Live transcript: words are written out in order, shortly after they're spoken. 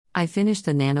I finished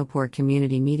the Nanopore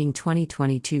Community Meeting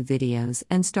 2022 videos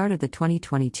and started the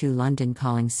 2022 London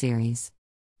Calling series.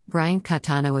 Brian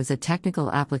Catano is a technical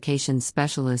applications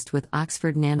specialist with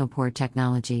Oxford Nanopore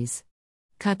Technologies.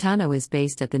 Catano is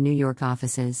based at the New York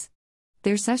offices.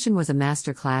 Their session was a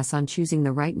masterclass on choosing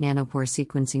the right nanopore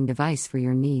sequencing device for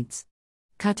your needs.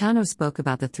 Catano spoke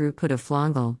about the throughput of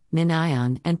Flongle,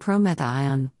 MinION, and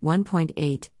ProMethION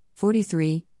 1.8,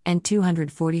 43, and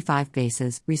 245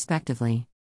 bases, respectively.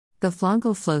 The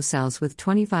Flongle flow cells with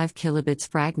 25 kilobits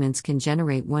fragments can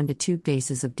generate 1 to 2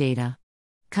 bases of data.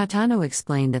 Catano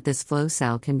explained that this flow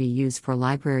cell can be used for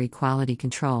library quality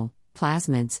control,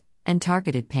 plasmids, and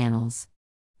targeted panels.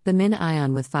 The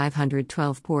MinION with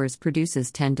 512 pores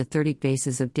produces 10 to 30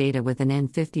 bases of data with an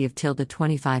N50 of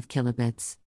 ~25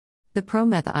 kilobits. The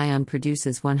ProMethION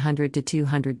produces 100 to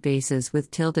 200 bases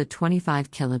with ~25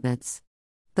 kilobits.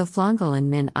 The Flongle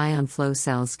and MinION flow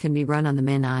cells can be run on the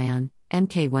MinION,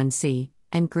 MK1C,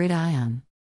 and GridION.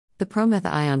 The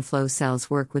ProMethION flow cells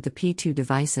work with the P2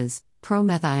 devices,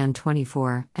 ProMethION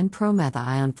 24 and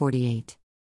ProMethION 48.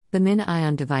 The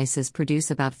MinION devices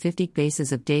produce about 50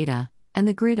 bases of data, and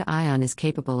the GridION is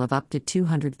capable of up to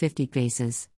 250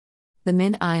 bases. The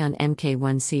MinION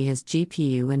MK1C has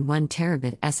GPU and 1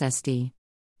 terabit SSD.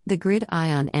 The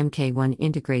GridION MK1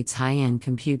 integrates high-end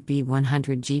compute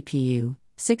B100 GPU,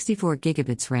 64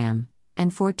 gigabits RAM,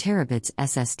 and 4 terabits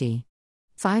SSD.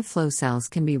 5 flow cells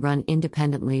can be run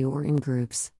independently or in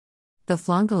groups. The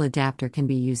Flongle adapter can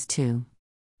be used too.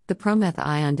 The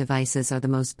ProMethION devices are the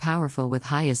most powerful with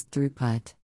highest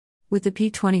throughput. With the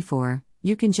P24,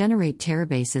 you can generate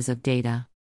terabases of data.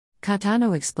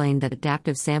 Catano explained that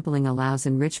adaptive sampling allows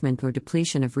enrichment or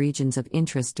depletion of regions of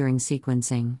interest during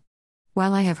sequencing.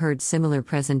 While I have heard similar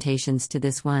presentations to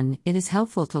this one, it is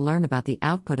helpful to learn about the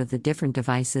output of the different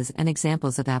devices and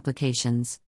examples of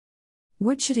applications.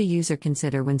 What should a user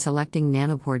consider when selecting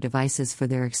Nanopore devices for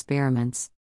their experiments?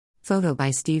 Photo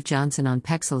by Steve Johnson on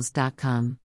Pexels.com.